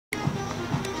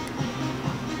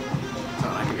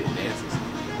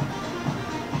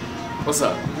What's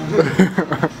up?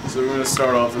 So we're gonna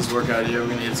start off this workout here. We're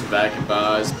gonna hit some back and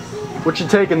buys. What you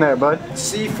taking there, bud?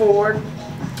 C4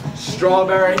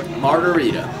 strawberry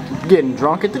margarita. Getting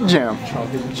drunk at the gym.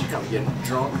 Getting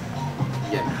drunk,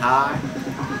 getting high.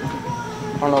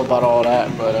 I don't know about all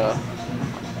that, but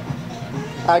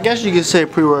I guess you could say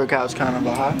pre-workout's kind of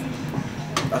a high.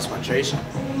 That's my chaser.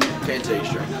 Can't take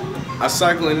straight. I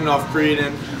cycle in and off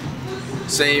creatine.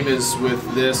 Same as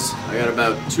with this. I got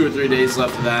about 2 or 3 days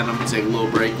left of that, and I'm gonna take a little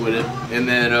break with it. And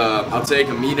then I'll take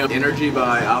Amino Energy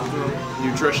by Optimum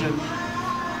Nutrition.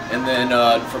 And then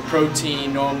for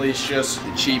protein, normally it's just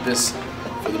the cheapest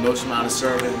for the most amount of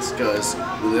servings, because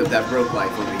we live that broke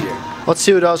life over here. Let's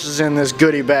see what else is in this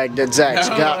goodie bag that Zach's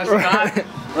got.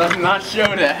 Let's not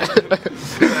show that.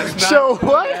 Show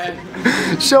what?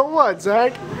 Show what,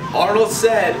 Zach? Arnold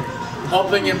said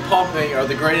humping and pumping are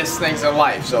the greatest things in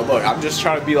life. So look, I'm just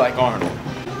trying to be like Arnold.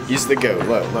 He's the GOAT.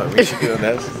 Look, we should do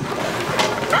this.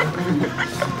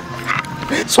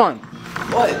 Son.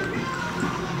 What?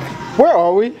 Where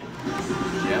are we?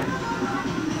 Yeah.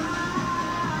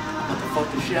 What the fuck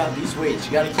the shit out of these weights?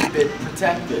 You gotta keep it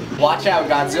protected. Watch out,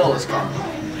 Godzilla's coming.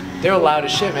 They were loud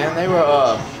as shit, man. They were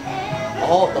the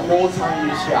whole time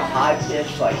you just hear a high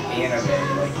pitched like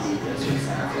anime like this just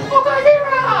sounds.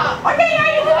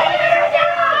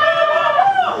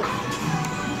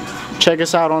 Check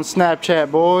us out on Snapchat,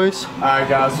 boys. Alright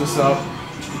guys, what's up?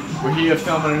 We're here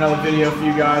filming another video for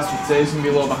you guys. Today's gonna be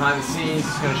a little behind the scenes.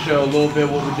 It's gonna show a little bit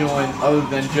what we're doing other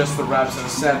than just the reps and the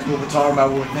sets, what we're talking about,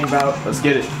 what we think about. Let's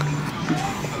get it.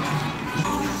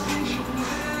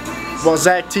 Well,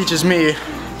 Zach teaches me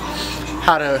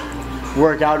how to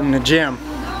work out in the gym.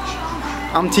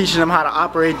 I'm teaching him how to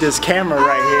operate this camera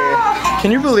right here.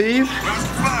 Can you believe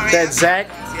that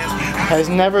Zach has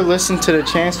never listened to the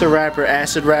Chance the Rapper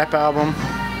Acid Rap album?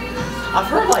 I've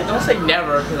heard like, don't say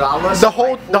never, because I'll listen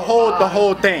the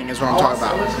whole thing is what I'm talking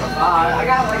about. I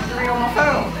got like 3 on my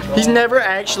phone. He's never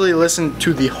actually listened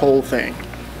to the whole thing,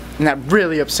 and that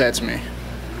really upsets me.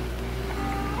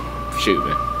 Shoot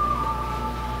me.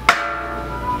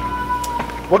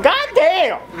 Well,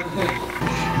 goddamn!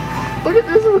 Look at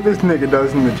this, what this nigga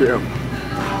does in the gym.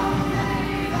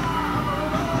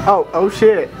 Oh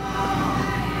shit.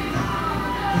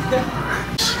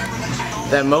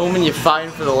 That moment you're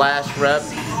fighting for the last rep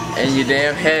and your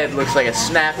damn head looks like a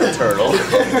snapping turtle.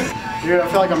 Dude, I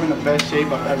feel like I'm in the best shape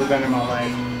I've ever been in my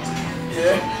life.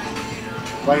 Yeah?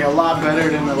 Like a lot better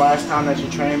than the last time that you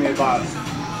trained me about.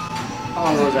 How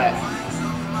long was that?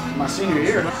 My senior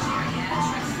year.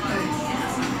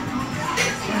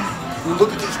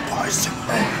 Look at this bicep.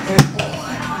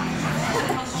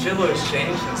 Shit looks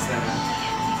changed since then.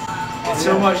 It's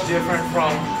so much different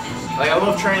from, like, I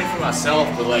love training for myself,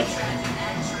 but like,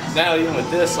 now even with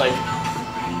this, like,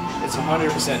 it's 100%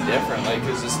 different, like,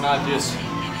 because it's not just,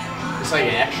 it's like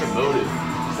an extra motive.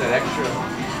 It's that extra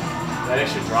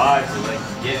drive to like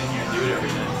get in here and do it every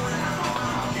day.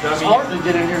 It's hard to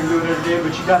get in here and do it every day,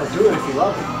 but you gotta do it if you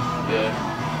love it. Yeah.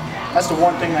 That's the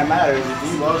one thing that matters.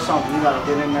 If you love something, you gotta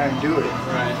get in there and do it.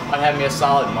 Right. I'd have me a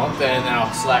solid month then, and then I'll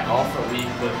slack off for a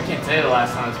week, but I can't tell you the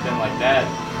last time it's been like that.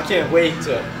 I can't wait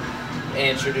to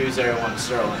introduce everyone to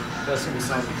Sterling. That's gonna be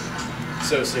something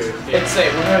so serious. Let's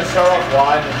say we're gonna start off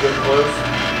wide and get close.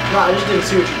 No, I just didn't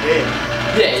see what you did.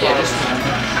 Yeah, just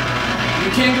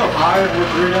you can go higher with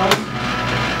rear delts,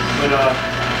 but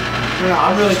no,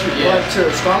 I'm really curious. Yeah. Like to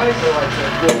the stomach or like to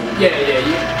you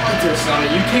like to the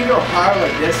stomach. You can go higher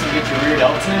like this and get your rear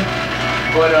delts in,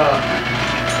 but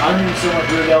I'm doing so much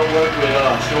rear delt work with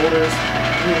shoulders,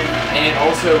 and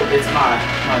also it's my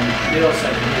middle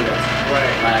section here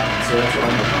that's lacking, so that's what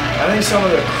I'm looking at. I think some of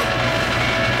the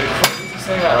craziest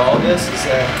thing about all this is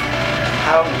that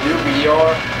how new we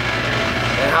are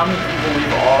and how many people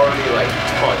we've already like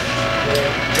touched.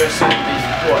 Just in these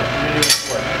what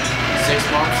 6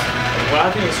 months. What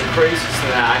I think is the craziest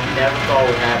thing that I never thought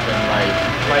would happen,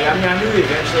 like I mean I knew it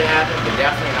eventually happened, but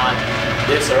definitely not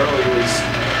this early, was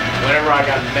whenever I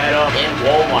got met up in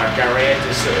Walmart, I ran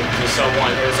to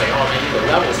someone who was like, oh man, you're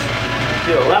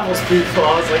the levels people.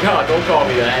 I was like, oh, don't call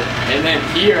me that. And then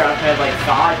here I've had like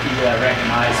 5 people that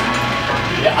recognize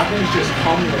me. Yeah, I think it's just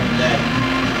humbling that,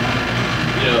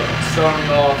 you know,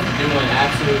 starting off doing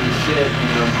absolutely shit, you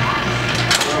know,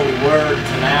 where we were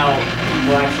to now,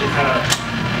 people actually kind of,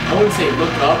 I wouldn't say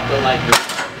look up, but like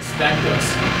respect us.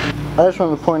 I just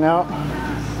want to point out.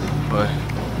 What?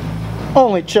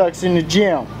 Only Chuck's in the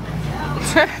gym.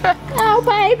 Oh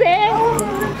baby!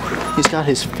 He's got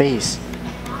his face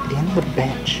in the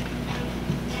bench.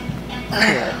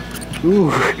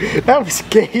 Ooh, that was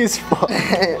gay as fuck.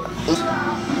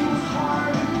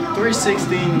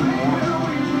 316.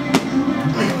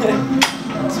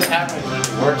 That's what happens when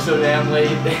you work so damn late.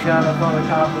 God, I thought the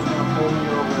cop was gonna pull me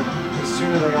over as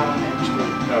soon as I got on Main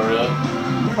Street. Oh, really?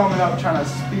 Coming up trying to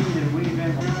speed and weave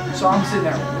in. So I'm sitting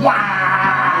there,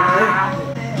 wow,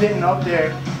 getting up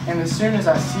there, and as soon as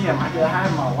I see him, I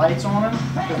have my lights on him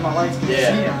because my lights can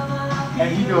see him,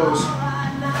 and he goes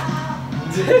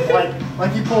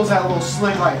like he pulls that little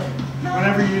slick like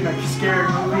whenever you're in a scary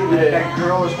movie, that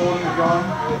girl is holding the gun,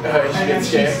 and then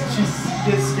she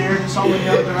gets scared and something in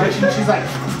the other direction. She's like,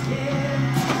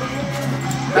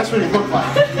 that's what he looked like.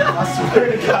 I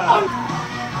swear to God.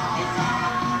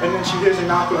 And then she hears a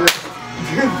knock with it.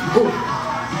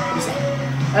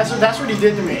 That's what he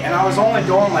did to me, and I was only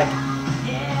going like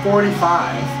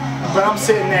 45, but I'm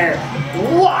sitting there,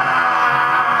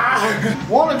 wow!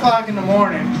 1 o'clock in the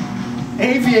morning,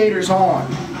 aviators on.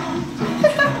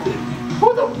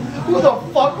 Who the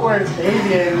fuck wears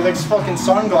aviators with like fucking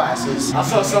sunglasses? I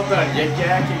saw something on Yik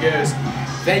Yak. He goes,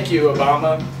 "Thank you,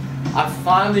 Obama. I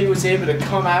finally was able to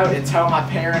come out and tell my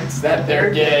parents that they're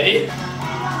gay."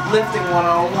 Lifting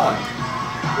 101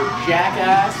 with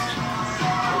jackass,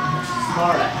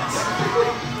 smartass.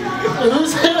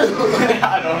 Who's who?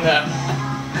 I don't know.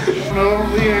 No,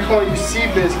 we're gonna call you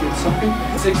Seabiscuit, something.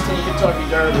 16 Kentucky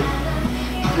Derby.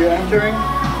 You're entering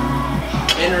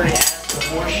After the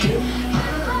horseshoe.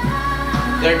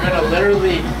 They're gonna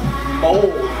literally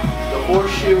mold the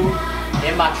horseshoe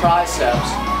in my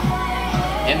triceps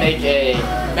and make a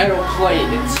metal plate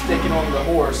and stick it on the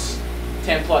horse.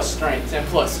 10 plus strength, 10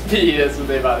 plus speed, that's what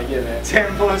they about to give it.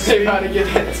 10 plus They about to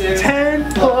get that too.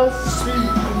 10 plus speed.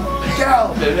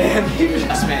 Go! Man,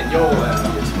 this man, yo,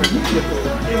 it's pretty cool.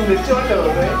 Give him the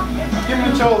cholo, man. Give him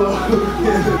the cholo.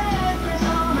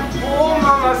 Oh,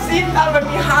 mamacita, let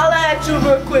me holla at you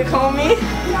real quick, homie.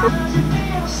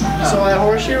 So that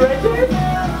horseshoe right there?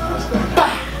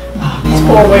 These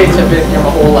 4 weights have been here my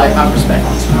whole life, I respect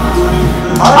these.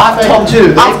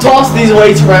 I've tossed these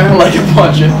weights around like a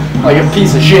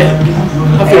piece of shit.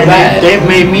 I feel bad. They've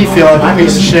made me feel like a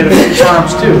piece of shit a few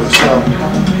times too, so.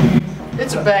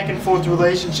 It's a back and forth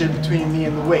relationship between me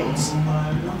and the weights.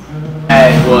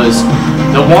 It was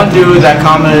the one dude that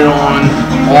commented on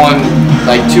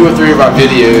like 2 or 3 of our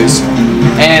videos,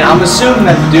 and I'm assuming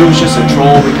that the dude was just a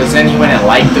troll because then he went and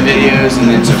liked the videos and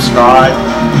then subscribed.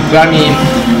 But I mean,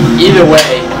 either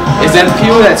way, is that the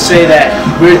people that say that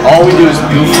all we do is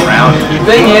goof around. The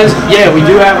thing is, yeah, we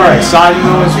do have our exciting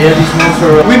moments. We have these moments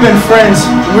where we've been friends.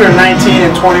 We were 19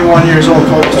 and 21 years old.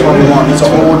 Kobe's 21. He's an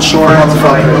old, short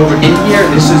motherfucker. In here,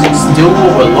 this is still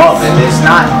what we love, and it's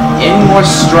not any more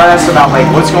stress about like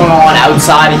what's going on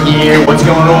outside of here, what's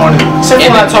going on. Except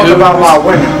when I talk about my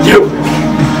women.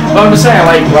 But I'm just saying,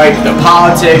 like the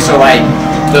politics or like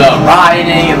the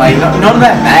rioting and like none of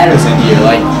that matters in here.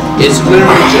 Like it's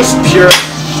literally just pure,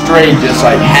 straight, just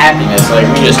like happiness. Like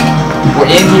we're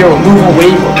in here, we're moving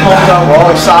weight, we're pumped up, we're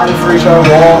all excited for each other,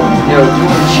 we're all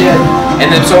doing shit. And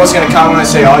then someone's gonna come in and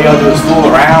say all y'all do is fool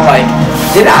around. Like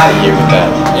get out of here with that.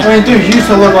 I mean, dude, you used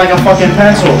to look like a fucking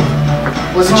pencil.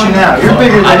 Look at you now. You're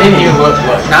bigger than I didn't even look.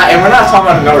 And we're not talking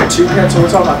about the number 2 pencil.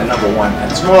 We're talking about the number 1 pencil.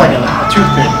 It's more like a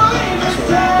toothpick.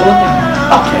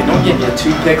 Okay, don't give me a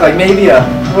toothpick. Like maybe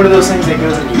what are those things that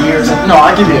goes in your ears? No,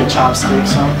 I'll give you a chopstick,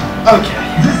 son. Okay,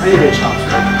 I'll give you a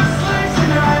chopstick.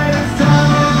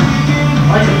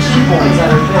 Like the cheap ones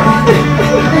that are there.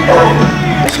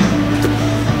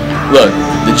 Look,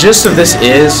 the gist of this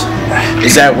is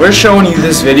that we're showing you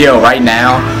this video right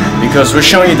now because we're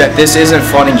showing you that this isn't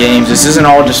fun and games. This isn't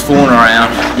all just fooling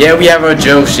around. Yeah, we have our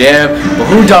jokes, yeah, but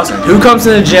who doesn't? Who comes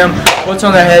to the gym, puts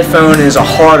on their headphone, and is a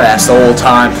hard ass the whole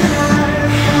time?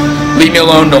 Leave me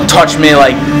alone, don't touch me.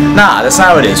 Like, nah, that's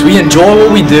not what it is. We enjoy what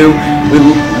we do. We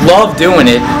love doing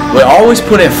it. We always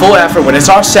put in full effort. When it's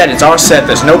our set, it's our set.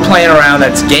 There's no playing around.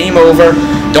 That's game over.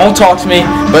 Don't talk to me.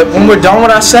 But when we're done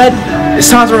with our set, it's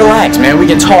time to relax, man. We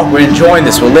can talk. We're enjoying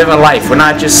this. We're living life. We're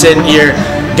not just sitting here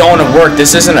going to work.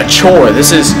 This isn't a chore.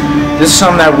 This is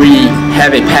something that we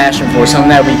have a passion for,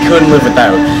 something that we couldn't live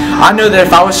without. I know that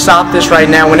if I would stop this right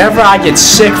now, whenever I get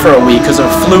sick for a week because of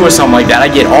a flu or something like that, I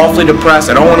get awfully depressed.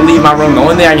 I don't want to leave my room. The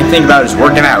only thing I can think about is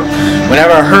working out.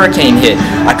 Whenever a hurricane hit,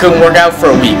 I couldn't work out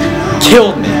for a week.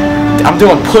 Killed me. I'm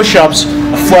doing push-ups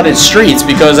of flooded streets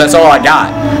because that's all I got.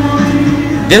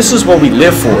 This is what we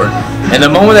live for. And the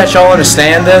moment that y'all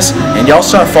understand this and y'all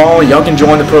start following, y'all can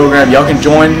join the program, y'all can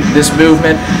join this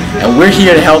movement, and we're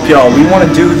here to help y'all. We want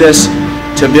to do this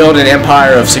to build an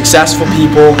empire of successful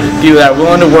people that are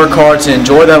willing to work hard, to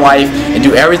enjoy their life, and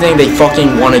do everything they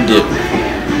fucking want to do.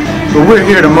 But we're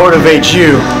here to motivate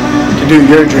you to do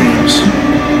your dreams.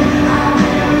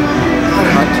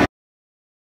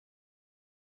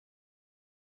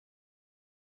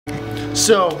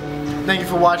 So, thank you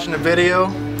for watching the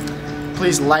video.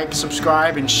 Please like,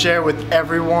 subscribe, and share with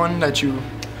everyone that you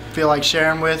feel like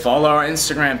sharing with. Follow our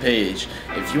Instagram page.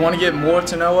 If you want to get more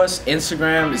to know us,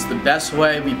 Instagram is the best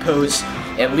way. We post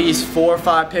at least 4 or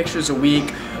 5 pictures a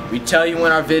week. We tell you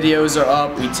when our videos are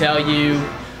up. We tell you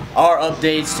our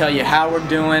updates, tell you how we're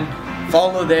doing.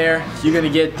 Follow there. You're going to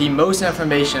get the most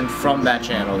information from that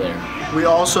channel there. We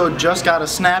also just got a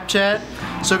Snapchat,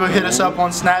 so go hit us up on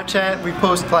Snapchat. We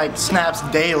post like snaps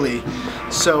daily.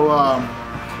 So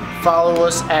follow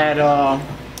us at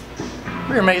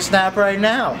we're gonna make a snap right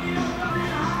now.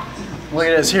 Look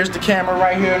at this. Here's the camera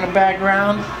right here in the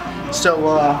background. So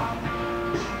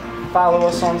follow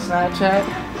us on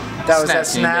Snapchat. That was that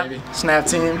Snap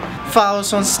Team. Follow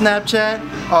us on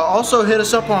Snapchat. Also hit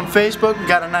us up on Facebook. We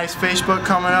got a nice Facebook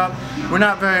coming up. We're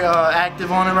not very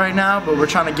active on it right now, but we're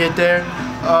trying to get there.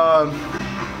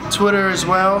 Twitter as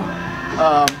well.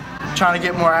 Trying to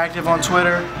get more active on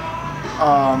Twitter.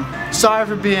 Sorry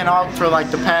for being out for like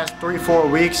the past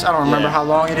 3-4 weeks. I don't remember how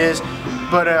long it is,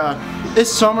 but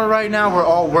it's summer right now. We're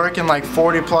all working like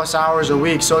 40+ hours a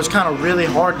week, so it's kind of really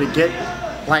hard to get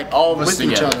like all of us with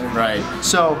together. each other. Right.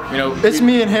 So it's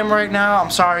me and him right now.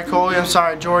 I'm sorry, Coley. I'm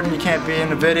sorry, Jordan. You can't be in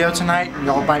the video tonight.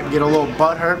 Y'all might get a little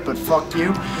butthurt, but fuck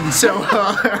you. So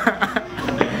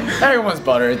everyone's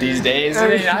butthurt these days.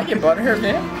 I get butthurt,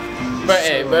 man. But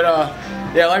hey,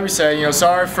 yeah, like we said,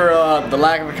 sorry for the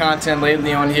lack of content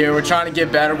lately on here. We're trying to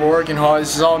get better. We're working hard.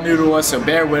 This is all new to us, so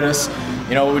bear with us.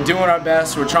 We're doing our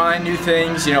best. We're trying new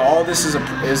things. All this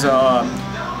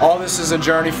is a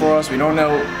journey for us. We don't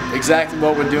know exactly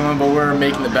what we're doing, but we're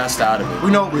making the best out of it.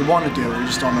 We know what we want to do. We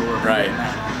just don't know what we're doing.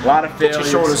 A lot of failures. Get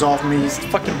your shoulders off me. He's a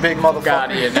fucking big motherfucker.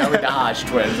 God, yeah, now with the Hodge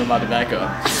twins. I'm about to back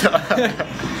up.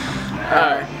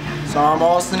 Alright. So I'm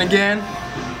Austin again.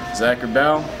 Zachary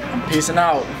Bell. I'm peacing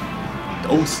out.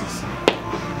 Doses.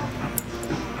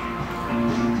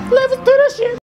 Let's do this shit.